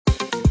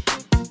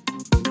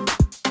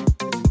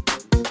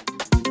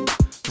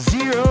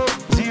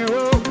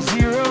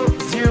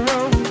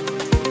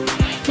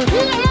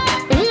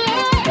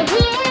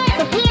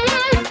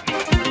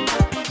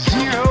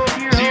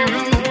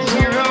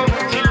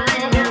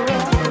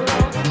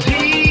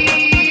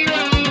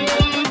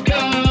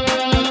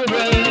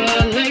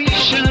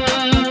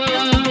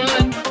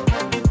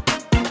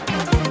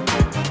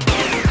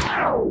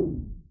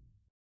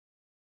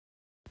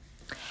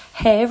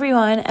Hey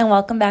everyone, and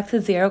welcome back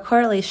to Zero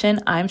Correlation.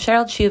 I'm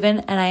Cheryl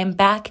Chuvin, and I am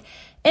back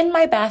in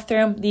my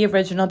bathroom, the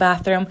original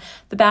bathroom,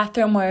 the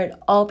bathroom where it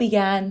all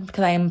began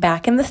because I am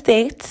back in the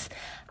States.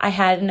 I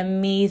had an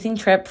amazing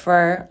trip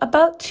for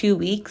about 2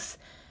 weeks,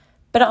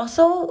 but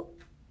also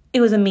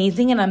it was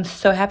amazing and I'm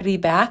so happy to be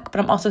back,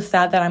 but I'm also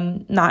sad that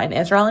I'm not in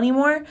Israel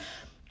anymore.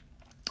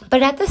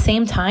 But at the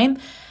same time,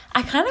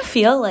 I kind of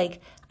feel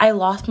like I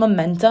lost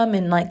momentum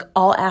in like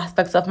all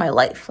aspects of my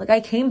life. Like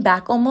I came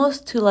back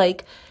almost to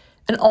like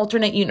an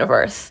alternate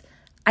universe.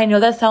 I know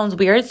that sounds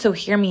weird, so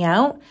hear me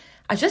out.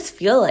 I just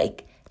feel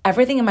like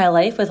everything in my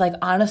life was like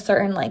on a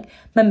certain like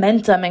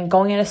momentum and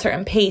going at a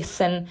certain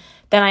pace, and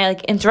then I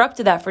like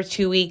interrupted that for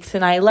 2 weeks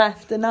and I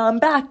left and now I'm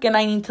back and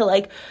I need to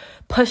like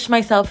push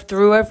myself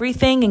through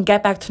everything and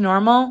get back to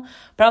normal.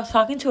 But I was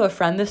talking to a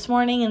friend this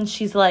morning and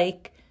she's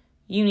like,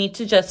 you need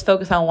to just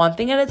focus on one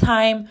thing at a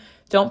time.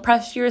 Don't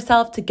pressure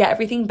yourself to get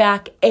everything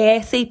back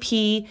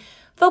ASAP.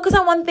 Focus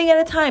on one thing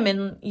at a time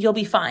and you'll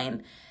be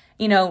fine.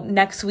 You know,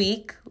 next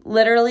week,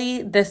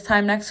 literally this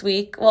time next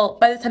week, well,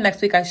 by the time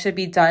next week, I should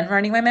be done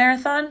running my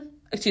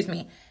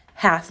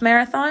half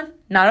marathon,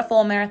 not a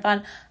full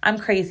marathon. I'm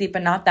crazy,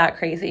 but not that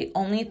crazy.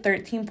 Only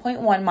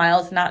 13.1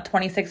 miles, not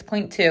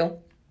 26.2.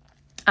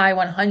 I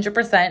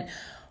 100%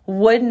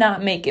 would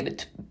not make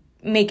it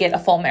a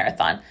full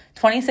marathon.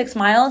 26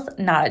 miles,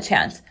 not a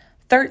chance.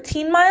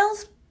 13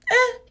 miles,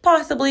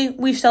 possibly,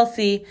 we shall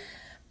see.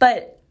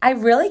 But I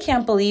really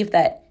can't believe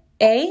that,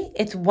 A,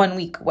 it's 1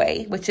 week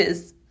away, which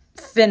is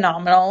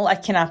phenomenal. I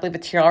cannot believe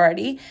it's here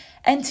already.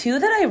 And two,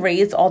 that I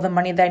raised all the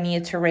money that I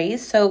needed to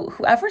raise. So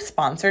whoever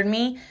sponsored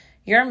me,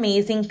 you're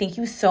amazing. Thank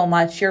you so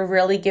much. You're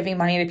really giving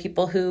money to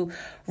people who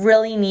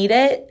really need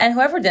it. And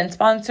whoever didn't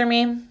sponsor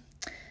me,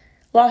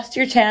 lost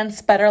your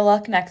chance. Better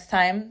luck next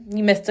time.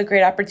 You missed a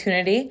great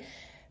opportunity.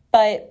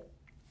 But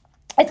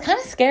it's kind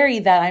of scary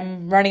that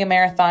I'm running a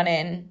marathon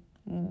in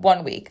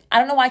 1 week. I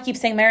don't know why I keep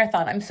saying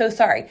marathon. I'm so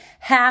sorry.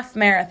 Half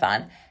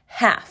marathon.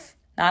 Half.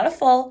 Not a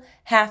full,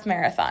 half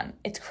marathon.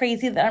 It's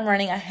crazy that I'm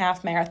running a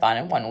half marathon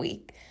in 1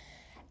 week.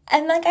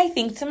 And like I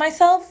think to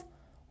myself,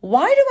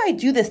 why do I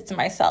do this to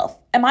myself?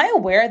 Am I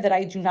aware that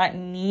I do not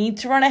need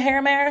to run a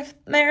half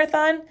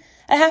marathon?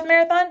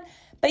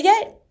 But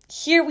yet,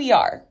 here we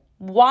are.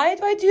 Why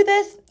do I do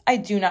this? I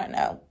do not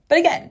know. But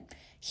again,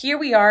 here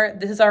we are.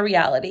 This is our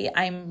reality.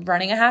 I'm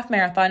running a half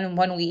marathon in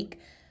 1 week.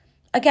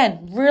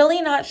 Again,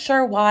 really not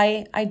sure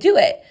why I do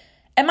it.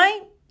 Am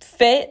I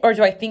fit, or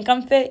do I think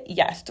I'm fit?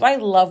 Yes. Do I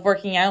love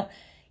working out?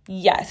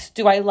 Yes.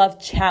 Do I love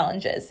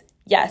challenges?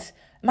 Yes.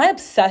 Am I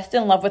obsessed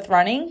in love with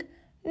running?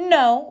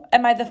 No.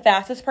 Am I the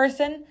fastest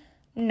person?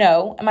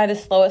 No. Am I the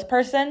slowest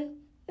person?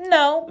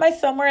 No. Am I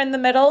somewhere in the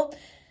middle?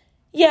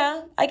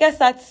 Yeah, I guess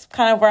that's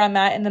kind of where I'm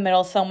at, in the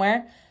middle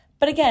somewhere.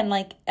 But again,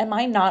 like, am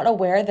I not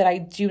aware that I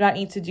do not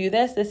need to do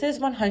this? This is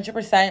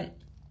 100%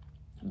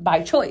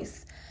 by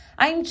choice.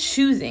 I'm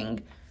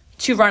choosing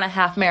to run a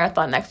half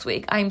marathon next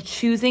week. I'm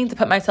choosing to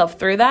put myself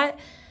through that.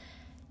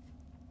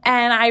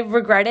 And I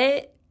regret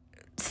it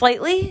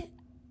slightly.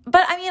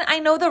 But I mean, I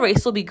know the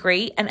race will be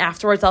great and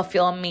afterwards I'll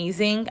feel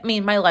amazing. I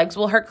mean, my legs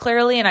will hurt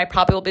clearly and I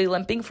probably will be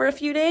limping for a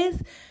few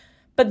days.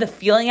 But the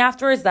feeling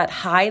afterwards, that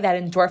high, that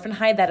endorphin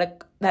high,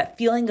 that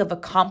feeling of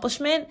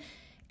accomplishment,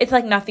 it's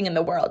like nothing in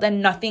the world.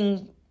 And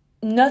nothing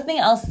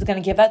else is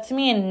going to give that to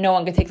me, and no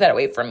one can take that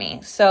away from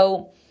me.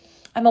 So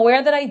I'm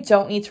aware that I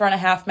don't need to run a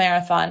half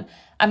marathon.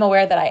 I'm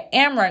aware that I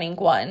am running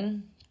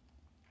one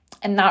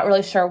and not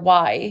really sure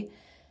why.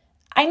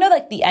 I know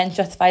like the end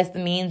justifies the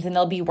means and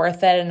it'll be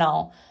worth it and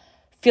I'll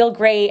feel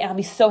great and I'll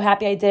be so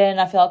happy I did it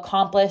and I feel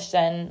accomplished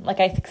and like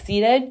I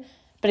succeeded.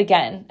 But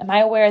again, am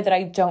I aware that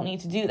I don't need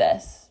to do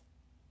this?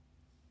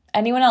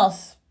 Anyone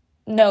else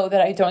know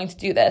that I don't need to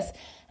do this?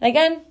 And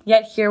again,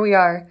 yet here we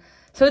are.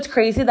 So it's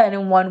crazy that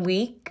in 1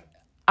 week,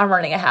 I'm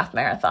running a half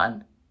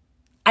marathon.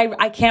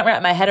 I can't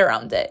wrap my head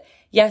around it.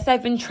 Yes,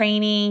 I've been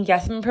training.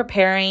 Yes, I've been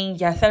preparing.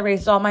 Yes, I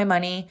raised all my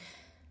money.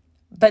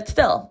 But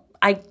still,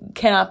 I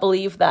cannot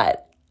believe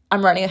that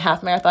I'm running a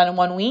half marathon in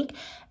 1 week.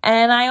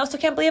 And I also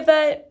can't believe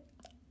that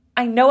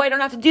I know I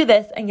don't have to do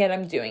this, and yet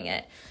I'm doing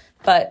it.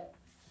 But,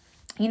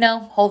 you know,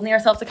 holding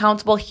ourselves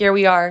accountable, here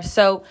we are.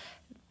 So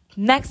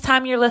next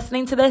time you're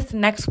listening to this,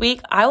 next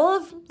week, I will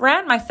have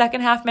ran my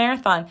second half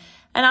marathon.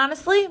 And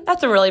honestly,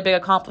 that's a really big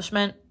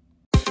accomplishment.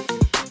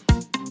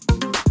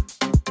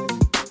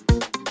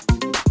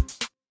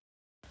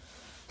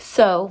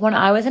 So when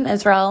I was in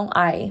Israel,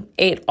 I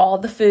ate all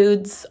the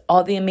foods,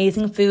 all the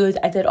amazing foods.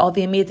 I did all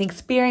the amazing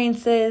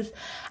experiences.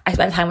 I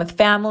spent time with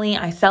family.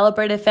 I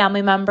celebrated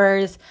family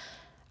members.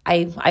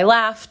 I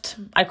laughed.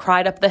 I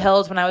cried up the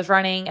hills when I was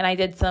running, and I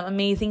did some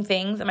amazing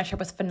things, and my trip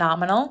was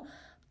phenomenal.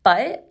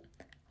 But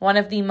one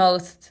of the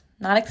most,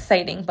 not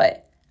exciting,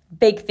 but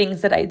big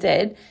things that I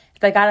did is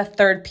I got a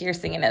third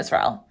piercing in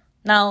Israel.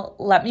 Now,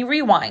 let me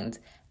rewind.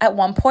 At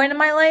one point in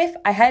my life,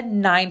 I had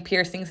 9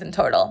 piercings in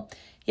total.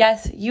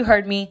 Yes, you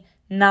heard me,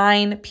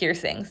 9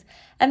 piercings.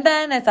 And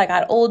then as I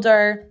got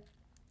older,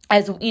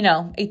 as you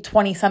know, a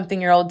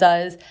 20-something-year-old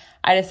does,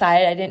 I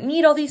decided I didn't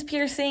need all these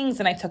piercings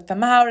and I took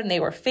them out and they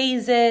were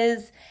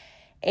phases.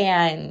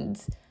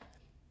 and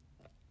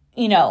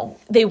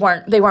they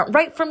weren't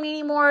right for me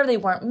anymore. They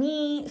weren't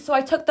me. So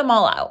I took them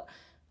all out.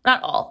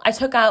 Not all. I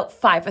took out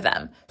 5 of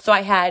them. So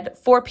I had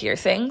 4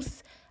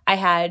 piercings. I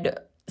had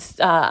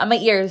on my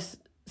ears,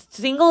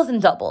 singles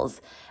and doubles.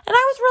 And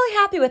I was really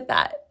happy with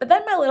that. But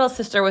then my little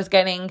sister was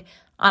getting,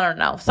 I don't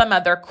know, some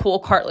other cool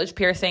cartilage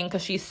piercing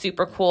because she's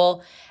super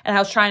cool. And I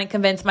was trying to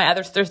convince my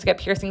other sisters to get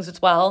piercings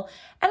as well.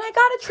 And I got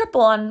a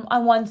triple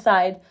on one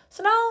side.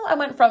 So now I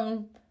went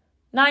from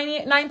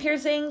 9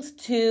 piercings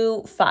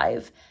to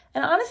 5.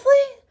 And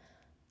honestly,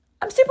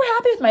 I'm super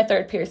happy with my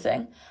 3rd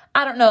piercing.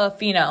 I don't know if,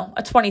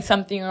 a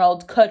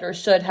 20-something-year-old could or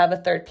should have a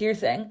 3rd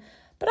piercing,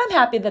 but I'm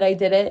happy that I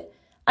did it.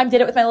 I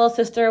did it with my little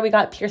sister. We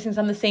got piercings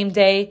on the same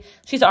day.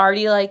 She's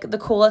already the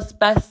coolest,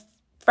 best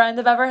friend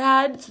I've ever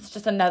had. It's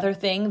just another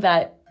thing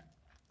that,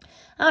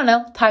 I don't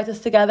know, ties us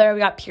together. We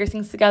got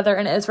piercings together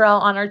in Israel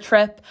on our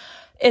trip.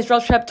 Israel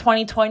trip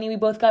 2020, we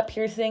both got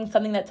piercings,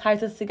 something that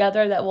ties us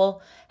together that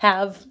we'll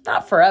have,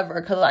 not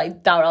forever, because I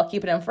doubt I'll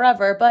keep it in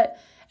forever, but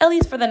at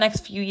least for the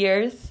next few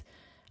years.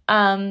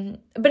 But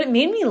it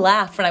made me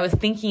laugh when I was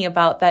thinking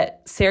about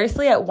that.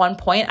 Seriously, at one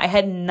point, I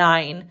had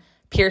 9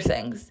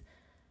 piercings.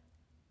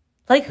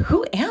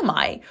 Who am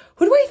I?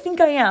 Who do I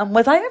think I am?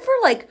 Was I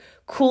ever,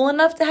 cool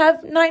enough to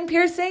have 9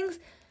 piercings?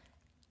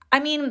 I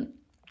mean,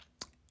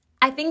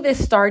 I think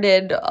this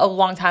started a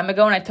long time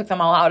ago, and I took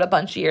them all out a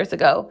bunch of years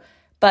ago.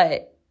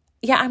 But,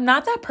 yeah, I'm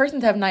not that person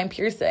to have 9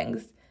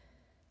 piercings.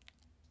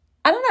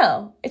 I don't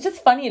know. It's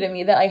just funny to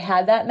me that I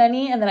had that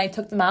many, and then I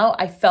took them out.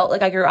 I felt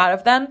like I grew out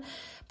of them.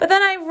 But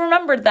then I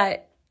remembered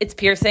that it's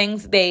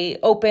piercings. They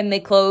open, they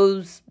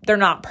close. They're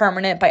not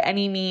permanent by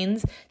any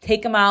means.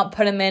 Take them out,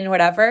 put them in,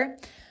 whatever.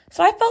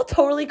 So I felt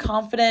totally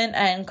confident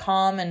and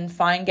calm and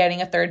fine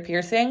getting a 3rd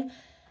piercing.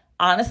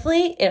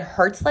 Honestly, it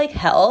hurts like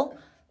hell.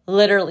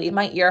 Literally,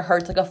 my ear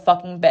hurts like a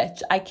fucking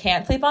bitch. I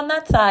can't sleep on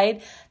that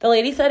side. The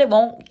lady said it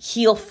won't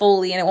heal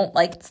fully and it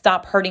won't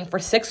stop hurting for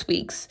 6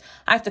 weeks.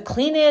 I have to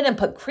clean it and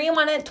put cream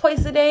on it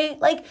twice a day.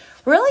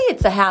 Really,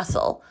 it's a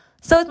hassle.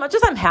 So as much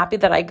as I'm happy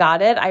that I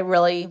got it, I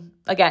really,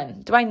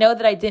 again, do I know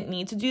that I didn't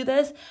need to do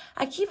this?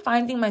 I keep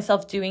finding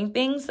myself doing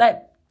things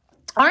that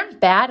aren't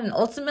bad, and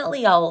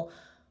ultimately I'll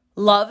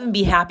love and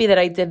be happy that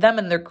I did them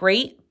and they're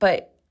great,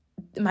 but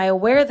am I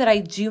aware that I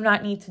do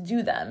not need to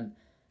do them?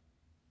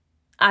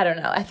 I don't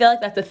know. I feel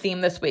like that's a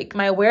theme this week.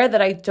 Am I aware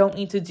that I don't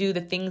need to do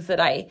the things that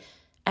I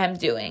am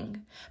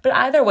doing? But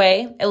either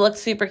way, it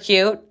looks super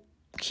cute,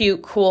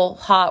 cool,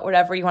 hot,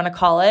 whatever you want to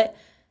call it.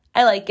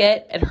 I like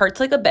it. It hurts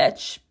like a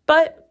bitch,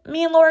 but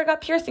me and Laura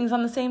got piercings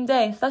on the same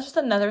day. So that's just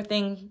another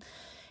thing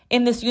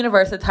in this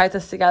universe that ties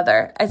us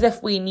together, as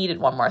if we needed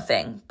one more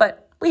thing.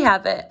 But we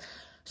have it.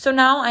 So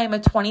now I am a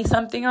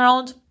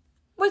 20-something-year-old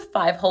with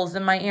 5 holes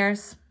in my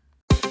ears.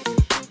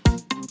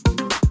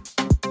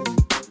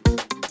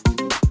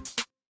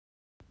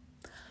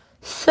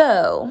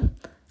 So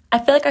I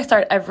feel like I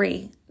start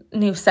every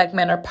new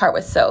segment or part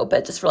with so,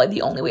 but just really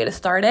the only way to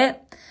start it.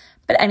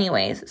 But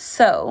anyways,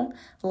 so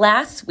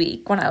last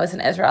week when I was in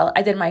Israel,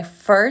 I did my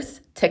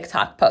first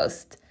TikTok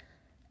post.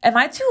 Am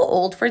I too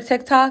old for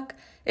TikTok?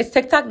 Is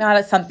TikTok not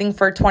a something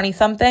for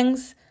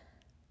 20-somethings?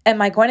 Am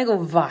I going to go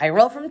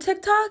viral from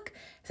TikTok?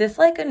 Is this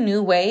a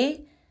new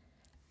way?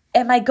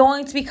 Am I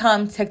going to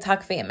become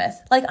TikTok famous?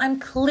 I'm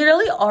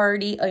clearly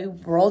already a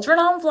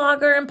world-renowned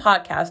vlogger and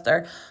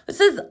podcaster. This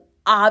is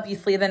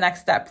obviously the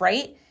next step,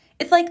 right?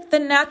 It's the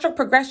natural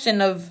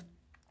progression of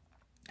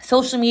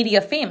social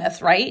media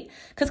famous, right?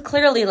 Because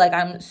clearly,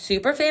 I'm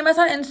super famous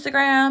on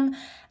Instagram,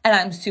 and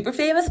I'm super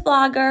famous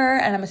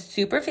blogger, and I'm a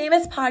super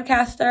famous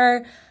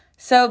podcaster.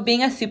 So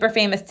being a super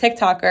famous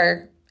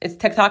TikToker, is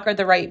TikToker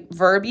the right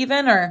verb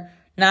even, or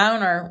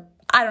noun, or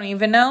I don't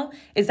even know.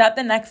 Is that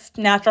the next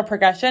natural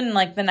progression,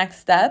 the next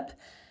step?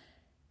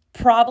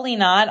 Probably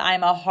not.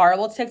 I'm a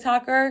horrible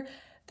TikToker.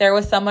 There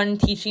was someone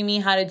teaching me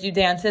how to do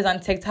dances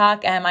on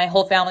TikTok, and my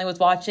whole family was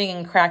watching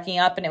and cracking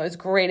up, and it was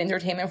great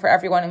entertainment for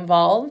everyone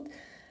involved.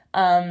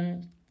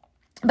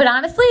 But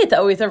honestly, it's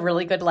always a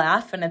really good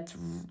laugh, and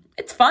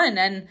it's fun,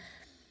 and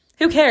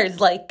who cares?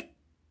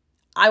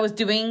 I was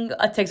doing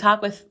a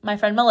TikTok with my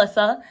friend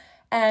Melissa,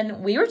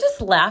 and we were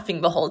just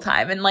laughing the whole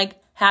time and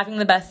having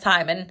the best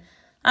time. And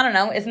I don't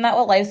know, isn't that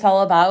what life's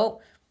all about?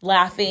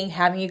 Laughing,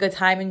 having a good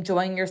time,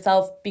 enjoying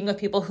yourself, being with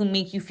people who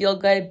make you feel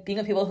good, being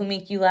with people who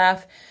make you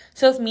laugh.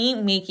 So it's me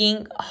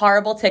making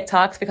horrible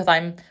TikToks because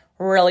I'm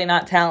really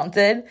not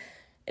talented.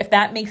 If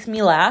that makes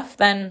me laugh,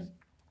 then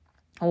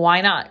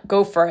why not?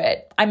 Go for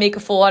it. I make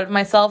a fool out of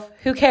myself.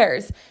 Who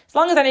cares? As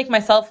long as I make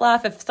myself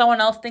laugh, if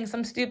someone else thinks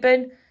I'm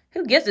stupid,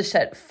 who gives a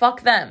shit?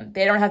 Fuck them.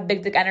 They don't have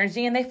big dick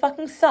energy and they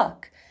fucking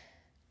suck.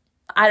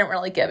 I don't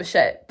really give a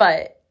shit,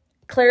 but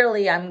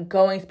clearly I'm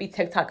going to be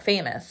TikTok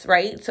famous,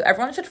 right? So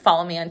everyone should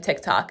follow me on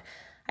TikTok.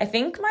 I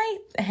think my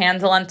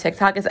handle on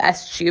TikTok is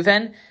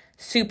schuven.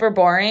 Super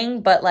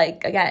boring, but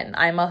again,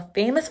 I'm a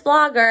famous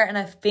vlogger and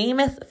a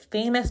famous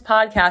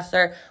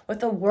podcaster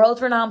with a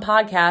world-renowned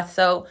podcast.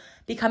 So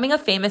becoming a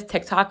famous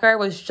TikToker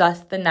was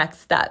just the next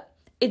step.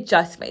 It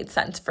just made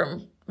sense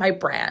my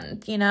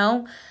brand,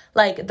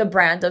 like the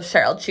brand of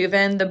Cheryl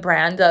Chuvin, the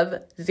brand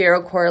of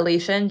Zero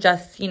Correlation,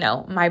 just,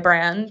 my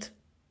brand.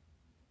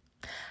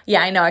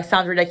 Yeah, I know I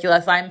sound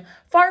ridiculous. I'm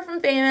far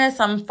from famous.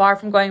 I'm far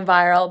from going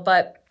viral,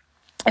 but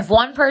if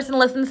one person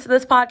listens to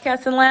this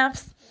podcast and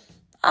laughs,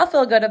 I'll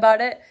feel good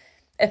about it.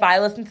 If I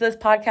listen to this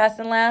podcast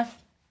and laugh,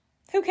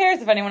 who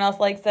cares if anyone else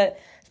likes it?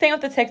 Same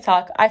with the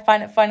TikTok. I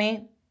find it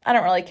funny. I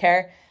don't really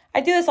care.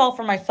 I do this all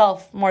for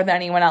myself more than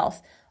anyone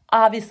else.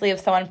 Obviously, if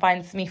someone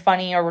finds me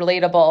funny or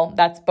relatable,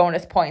 that's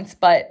bonus points.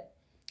 But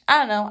I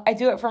don't know. I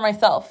do it for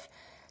myself.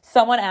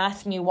 Someone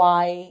asked me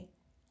why,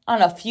 I don't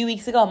know, a few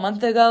weeks ago, a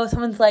month ago,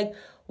 someone's like,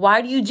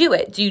 why do you do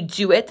it? Do you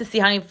do it to see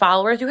how many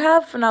followers you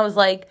have? And I was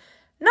like,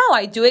 no,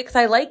 I do it because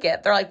I like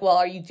it. They're like, well,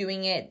 are you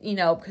doing it,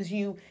 because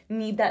you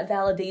need that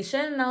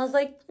validation? And I was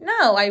like,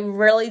 no, I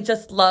really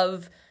just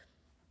love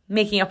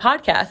making a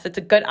podcast. It's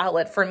a good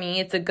outlet for me.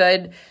 It's a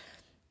good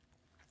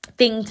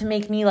thing to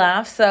make me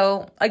laugh.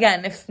 So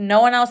again, if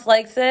no one else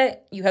likes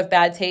it, you have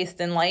bad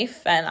taste in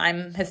life and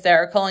I'm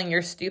hysterical and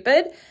you're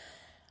stupid.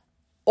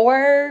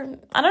 Or,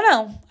 I don't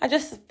know, I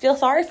just feel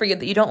sorry for you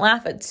that you don't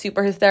laugh at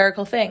super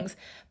hysterical things.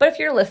 But if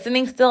you're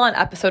listening still on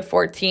episode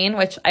 14,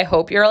 which I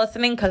hope you're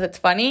listening because it's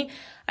funny,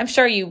 I'm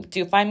sure you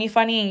do find me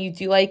funny and you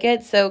do like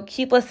it. So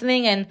keep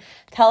listening and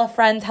tell a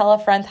friend,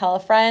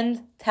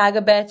 tag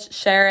a bitch,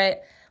 share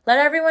it. Let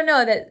everyone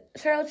know that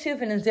Cheryl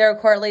Chuvin and Zero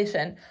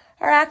Correlation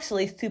are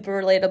actually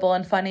super relatable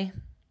and funny.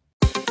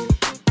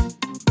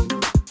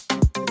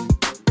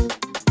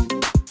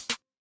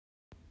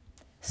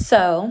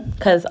 So,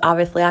 because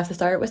obviously I have to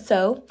start with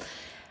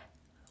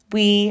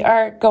we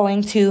are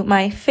going to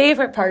my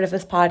favorite part of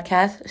this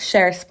podcast,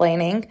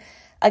 share-splaining.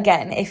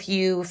 Again, if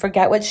you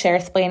forget what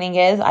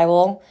share-splaining is, I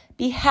will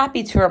be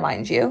happy to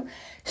remind you.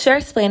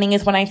 Share-splaining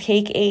is when I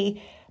take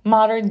a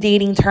modern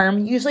dating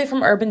term, usually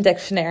from Urban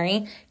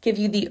Dictionary, give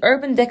you the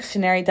Urban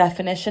Dictionary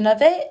definition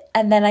of it,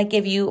 and then I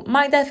give you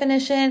my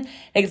definition,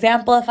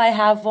 example if I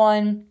have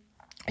one,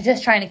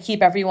 just trying to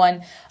keep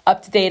everyone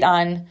up to date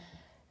on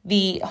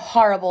the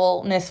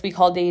horribleness we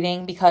call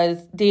dating, because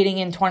dating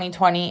in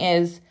 2020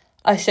 is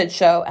a shit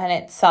show, and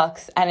it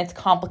sucks, and it's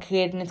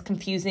complicated, and it's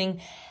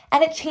confusing,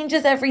 and it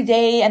changes every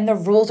day, and the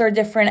rules are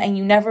different, and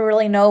you never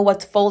really know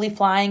what's fully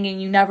flying, and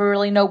you never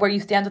really know where you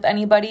stand with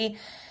anybody,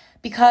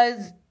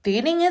 because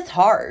dating is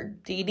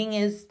hard. Dating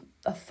is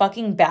a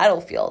fucking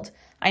battlefield.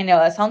 I know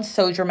that sounds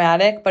so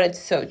dramatic, but it's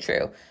so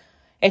true.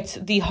 It's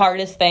the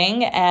hardest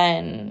thing,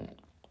 and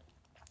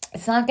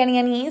it's not getting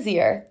any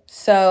easier.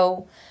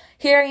 So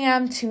here I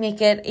am to make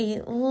it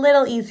a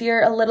little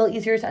easier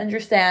to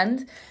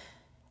understand.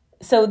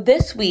 So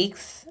this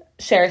week's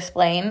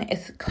share-splain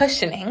is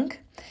cushioning.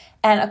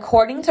 And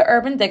according to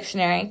Urban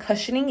Dictionary,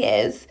 cushioning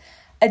is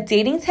a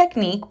dating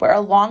technique where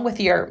along with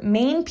your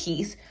main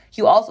piece,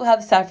 you also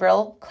have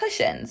several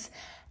cushions.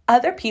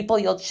 Other people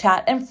you'll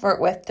chat and flirt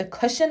with to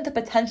cushion the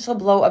potential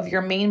blow of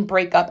your main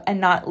breakup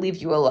and not leave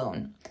you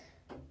alone.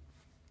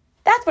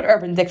 That's what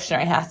Urban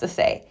Dictionary has to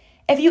say.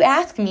 If you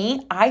ask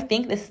me, I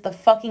think this is the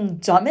fucking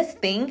dumbest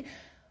thing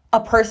a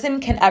person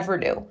can ever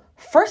do.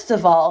 First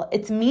of all,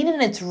 it's mean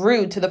and it's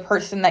rude to the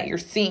person that you're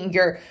seeing,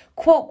 your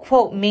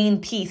quote main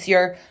piece,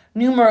 your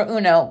numero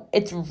uno.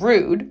 It's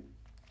rude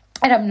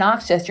and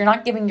obnoxious. You're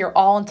not giving your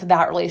all into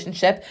that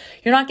relationship.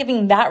 You're not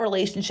giving that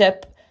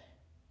relationship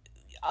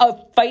a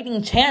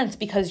fighting chance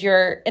because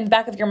you're in the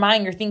back of your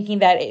mind, you're thinking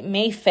that it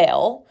may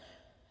fail.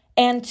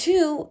 And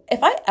two, if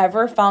I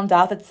ever found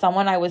out that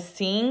someone I was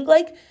seeing,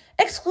 like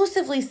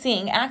exclusively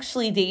seeing,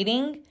 actually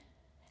dating,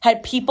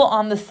 had people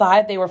on the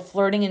side they were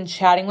flirting and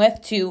chatting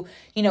with to,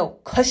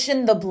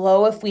 cushion the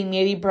blow if we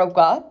maybe broke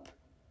up,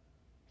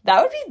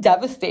 that would be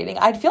devastating.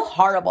 I'd feel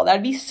horrible.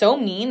 That'd be so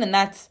mean, and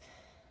that's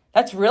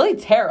really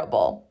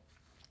terrible.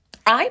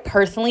 I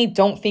personally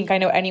don't think I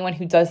know anyone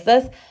who does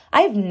this.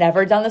 I've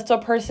never done this to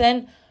a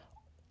person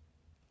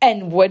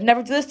and would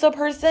never do this to a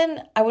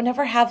person. I would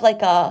never have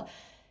like a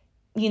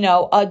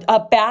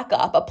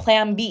backup, a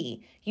plan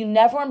B. You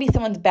never want to be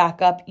someone's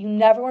backup. You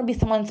never want to be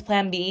someone's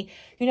plan B.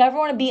 You never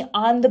want to be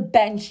on the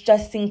bench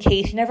just in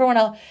case. You never want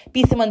to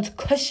be someone's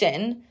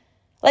cushion.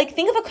 Like,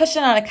 think of a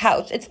cushion on a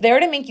couch. It's there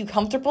to make you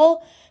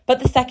comfortable, but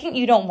the second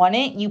you don't want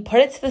it, you put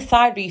it to the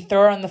side or you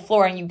throw it on the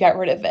floor and you get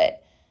rid of it.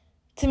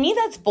 To me,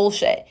 that's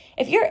bullshit.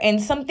 If you're in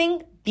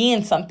something, be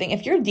in something.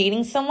 If you're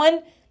dating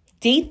someone,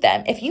 date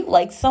them. If you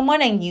like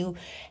someone and you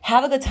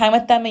have a good time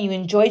with them and you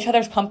enjoy each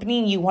other's company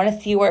and you want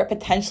to see where it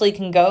potentially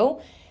can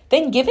go,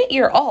 then give it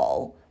your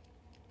all.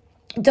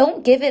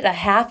 Don't give it a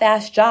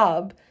half-assed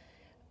job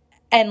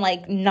and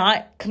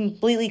not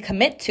completely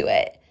commit to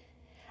it.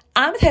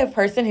 I'm the type of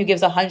person who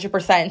gives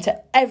 100%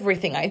 to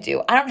everything I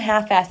do. I don't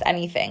half-ass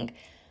anything.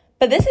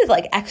 But this is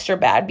extra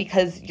bad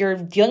because you're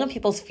dealing with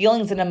people's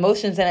feelings and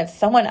emotions and it's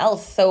someone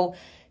else. So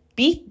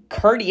be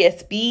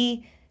courteous,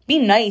 be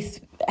nice,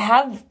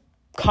 have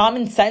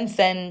common sense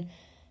and,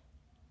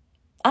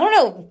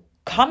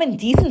 common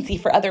decency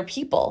for other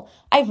people.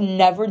 I've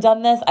never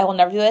done this. I will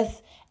never do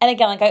this. And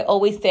again, I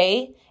always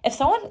say, if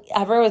someone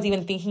ever was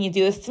even thinking you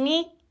do this to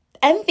me,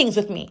 end things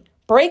with me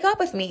Break up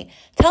with me.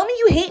 Tell me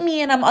you hate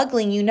me and I'm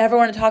ugly and you never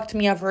want to talk to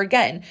me ever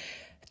again.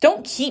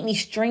 Don't keep me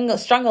strung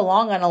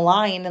along on a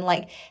line and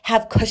like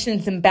have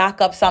cushions and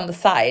backups on the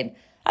side.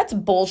 That's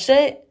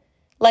bullshit.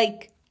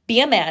 Like,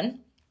 be a man.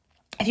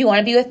 If you want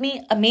to be with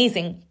me,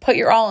 amazing. Put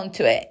your all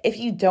into it. If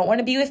you don't want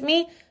to be with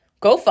me,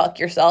 go fuck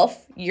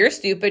yourself. You're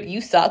stupid.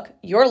 You suck.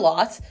 You're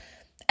lost.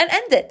 And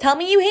end it. Tell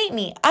me you hate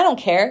me. I don't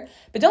care.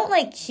 But don't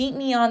like keep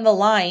me on the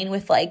line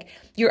with like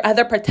your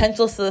other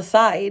potentials to the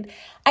side.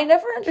 I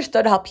never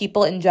understood how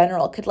people in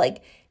general could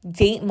like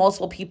date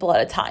multiple people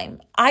at a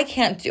time. I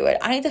can't do it.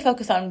 I need to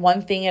focus on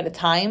one thing at a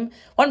time,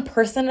 one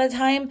person at a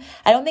time.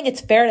 I don't think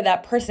it's fair to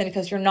that person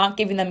because you're not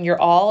giving them your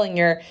all and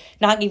you're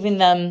not giving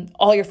them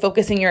all your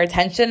focus and your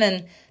attention.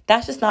 And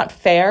that's just not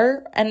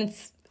fair. And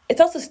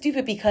it's also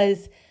stupid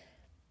because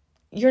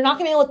you're not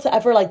going to be able to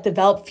ever like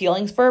develop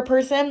feelings for a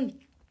person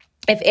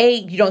if A,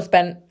 you don't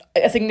spend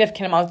a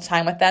significant amount of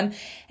time with them,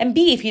 and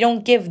B, if you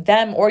don't give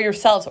them or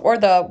yourselves or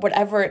the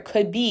whatever it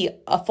could be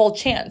a full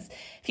chance.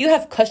 If you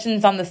have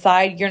cushions on the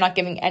side, you're not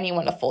giving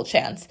anyone a full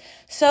chance.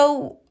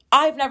 So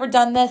I've never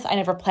done this. I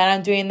never plan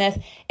on doing this.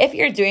 If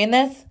you're doing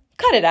this,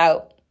 cut it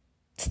out.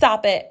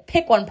 Stop it.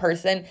 Pick one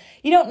person.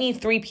 You don't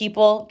need 3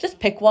 people. Just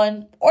pick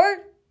one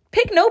or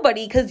pick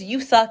nobody because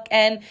you suck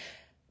and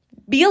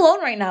be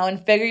alone right now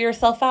and figure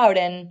yourself out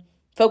and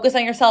focus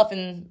on yourself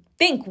and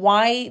think,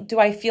 why do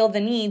I feel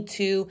the need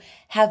to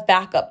have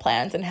backup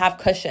plans and have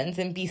cushions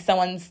and be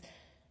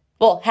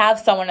have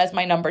someone as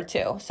my number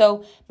 2?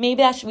 So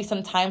maybe that should be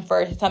some time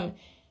for some,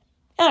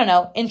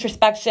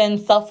 introspection,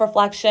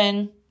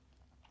 self-reflection.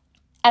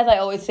 As I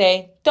always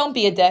say, don't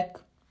be a dick.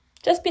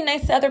 Just be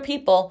nice to other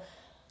people.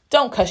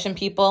 Don't cushion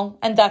people,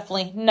 and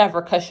definitely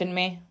never cushion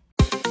me.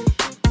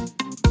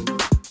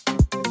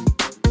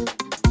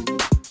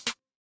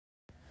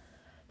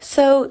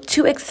 So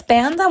to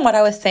expand on what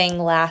I was saying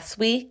last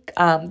week,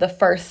 the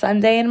first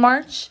Sunday in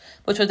March,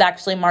 which was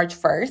actually March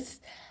 1st,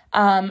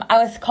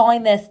 I was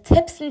calling this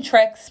Tips and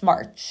Tricks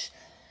March.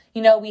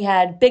 We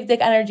had Big Dick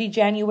Energy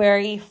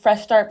January,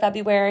 Fresh Start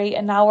February,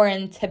 and now we're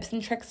in Tips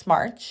and Tricks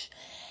March.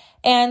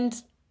 And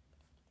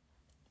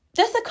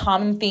just a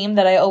common theme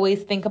that I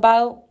always think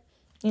about,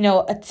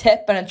 a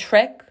tip and a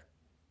trick.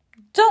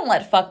 Don't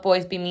let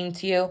fuckboys be mean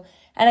to you.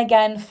 And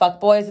again,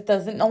 fuckboys, it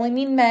doesn't only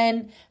mean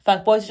men.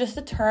 Fuckboys is just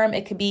a term.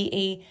 It could be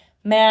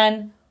a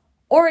man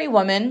or a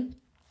woman.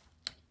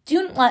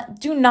 Do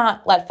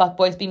not let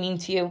fuckboys be mean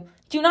to you.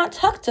 Do not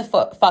talk to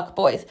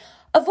fuckboys.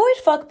 Avoid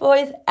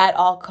fuckboys at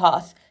all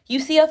costs. You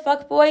see a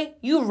fuckboy,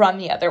 you run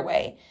the other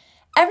way.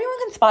 Everyone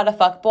can spot a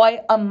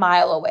fuckboy a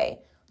mile away.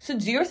 So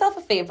do yourself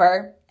a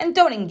favor and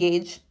don't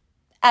engage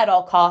at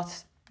all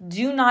costs.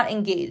 Do not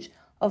engage.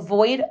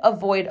 Avoid,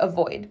 avoid,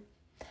 avoid.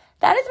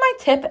 That is my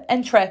tip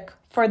and trick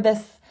for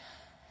this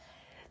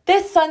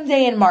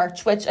Sunday in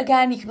March, which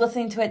again, you could be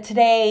listening to it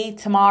today,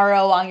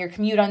 tomorrow, on your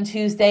commute on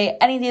Tuesday,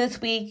 any day this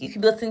week. You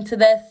could be listening to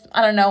this,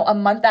 a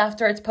month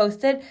after it's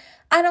posted.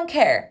 I don't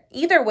care.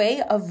 Either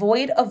way,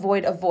 avoid,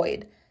 avoid,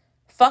 avoid.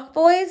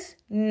 Fuckboys,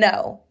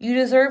 no. You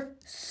deserve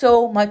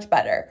so much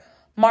better.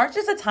 March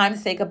is a time to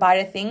say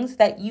goodbye to things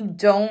that you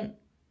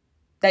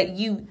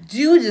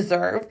do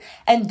deserve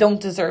and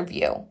don't deserve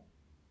you.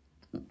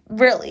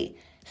 Really.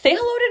 Say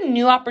hello to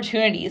new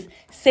opportunities.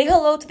 Say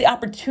hello to the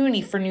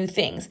opportunity for new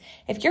things.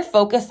 If you're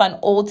focused on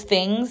old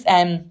things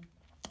and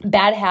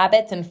bad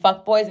habits and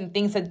fuckboys and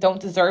things that don't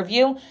deserve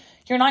you,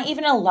 you're not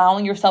even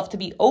allowing yourself to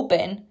be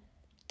open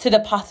to the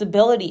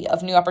possibility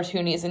of new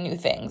opportunities and new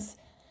things.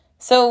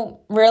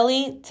 So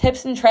really,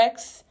 tips and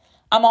tricks,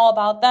 I'm all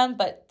about them,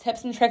 but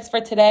tips and tricks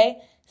for today,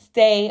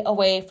 stay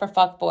away from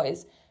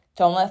fuckboys.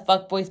 Don't let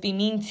fuckboys be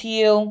mean to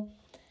you.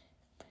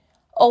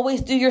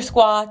 Always do your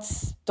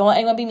squats. Don't let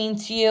anyone be mean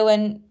to you.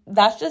 And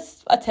that's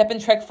just a tip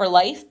and trick for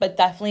life, but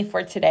definitely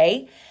for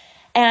today.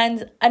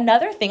 And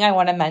another thing I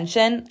want to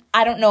mention,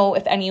 I don't know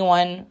if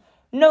anyone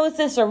knows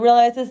this or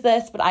realizes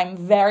this, but I'm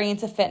very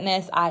into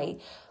fitness. I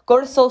go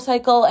to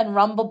SoulCycle and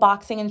Rumble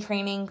boxing and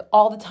training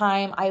all the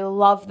time. I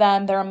love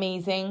them. They're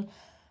amazing.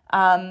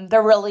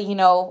 They're really,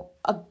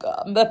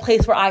 the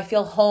place where I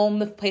feel home,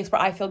 the place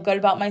where I feel good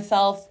about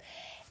myself.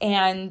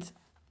 And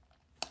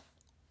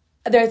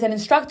there's an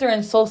instructor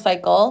in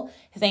SoulCycle.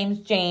 His name's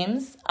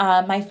James.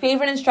 My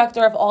favorite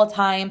instructor of all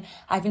time.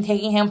 I've been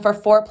taking him for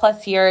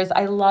 4+ years.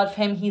 I love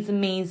him. He's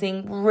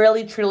amazing.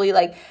 Really, truly,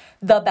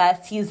 the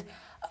best. He's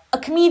a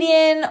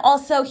comedian.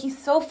 Also, he's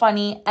so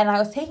funny. And I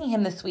was taking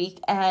him this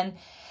week, and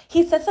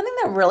he said something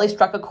that really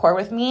struck a chord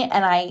with me,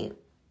 and I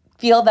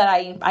feel that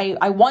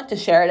I want to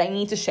share it. I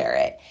need to share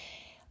it.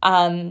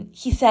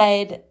 He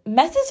said,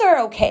 messes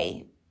are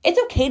okay. It's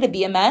okay to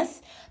be a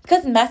mess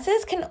because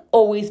messes can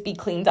always be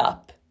cleaned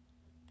up.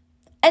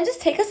 And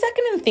just take a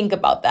second and think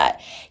about that.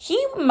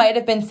 He might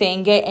have been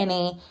saying it in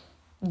a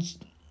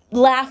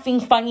laughing,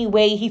 funny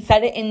way. He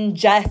said it in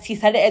jest. He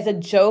said it as a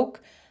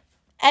joke.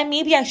 And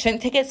maybe I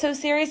shouldn't take it so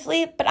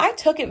seriously, but I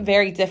took it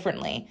very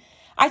differently.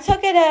 I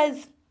took it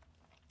as,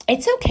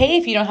 it's okay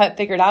if you don't have it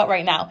figured out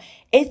right now.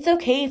 It's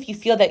okay if you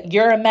feel that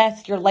you're a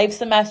mess, your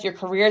life's a mess, your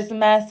career's a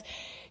mess,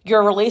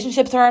 your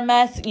relationships are a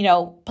mess,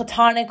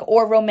 platonic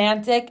or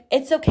romantic,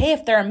 it's okay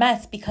if they're a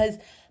mess because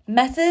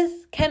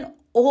messes can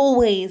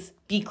always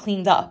be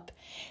cleaned up.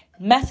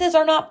 Messes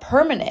are not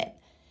permanent.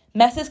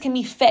 Messes can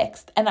be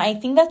fixed. And I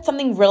think that's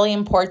something really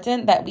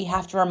important that we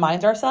have to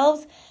remind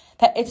ourselves,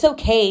 that it's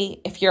okay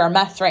if you're a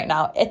mess right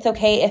now. It's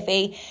okay if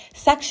a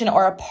section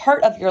or a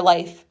part of your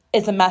life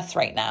is a mess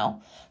right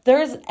now.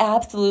 There's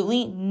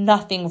absolutely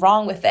nothing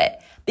wrong with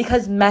it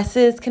because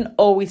messes can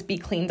always be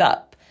cleaned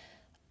up.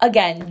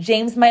 Again,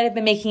 James might have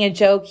been making a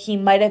joke. He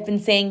might have been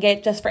saying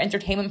it just for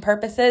entertainment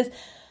purposes,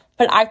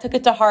 but I took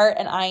it to heart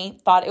and I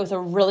thought it was a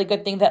really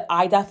good thing that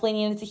I definitely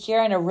needed to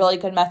hear and a really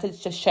good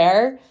message to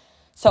share.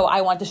 So I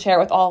want to share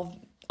it with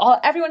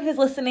everyone who's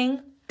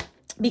listening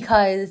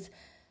because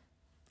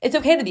it's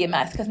okay to be a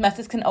mess because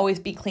messes can always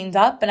be cleaned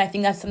up. And I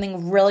think that's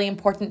something really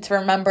important to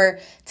remember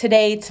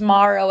today,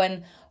 tomorrow,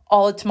 and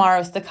all the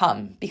tomorrows to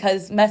come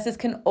because messes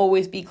can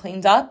always be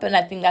cleaned up. And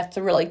I think that's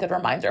a really good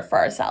reminder for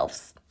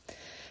ourselves.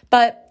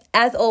 But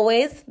as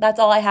always, that's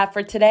all I have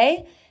for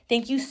today.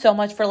 Thank you so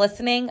much for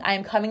listening. I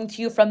am coming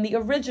to you from the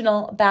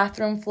original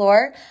bathroom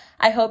floor.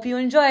 I hope you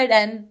enjoyed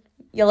and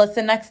you'll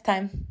listen next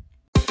time.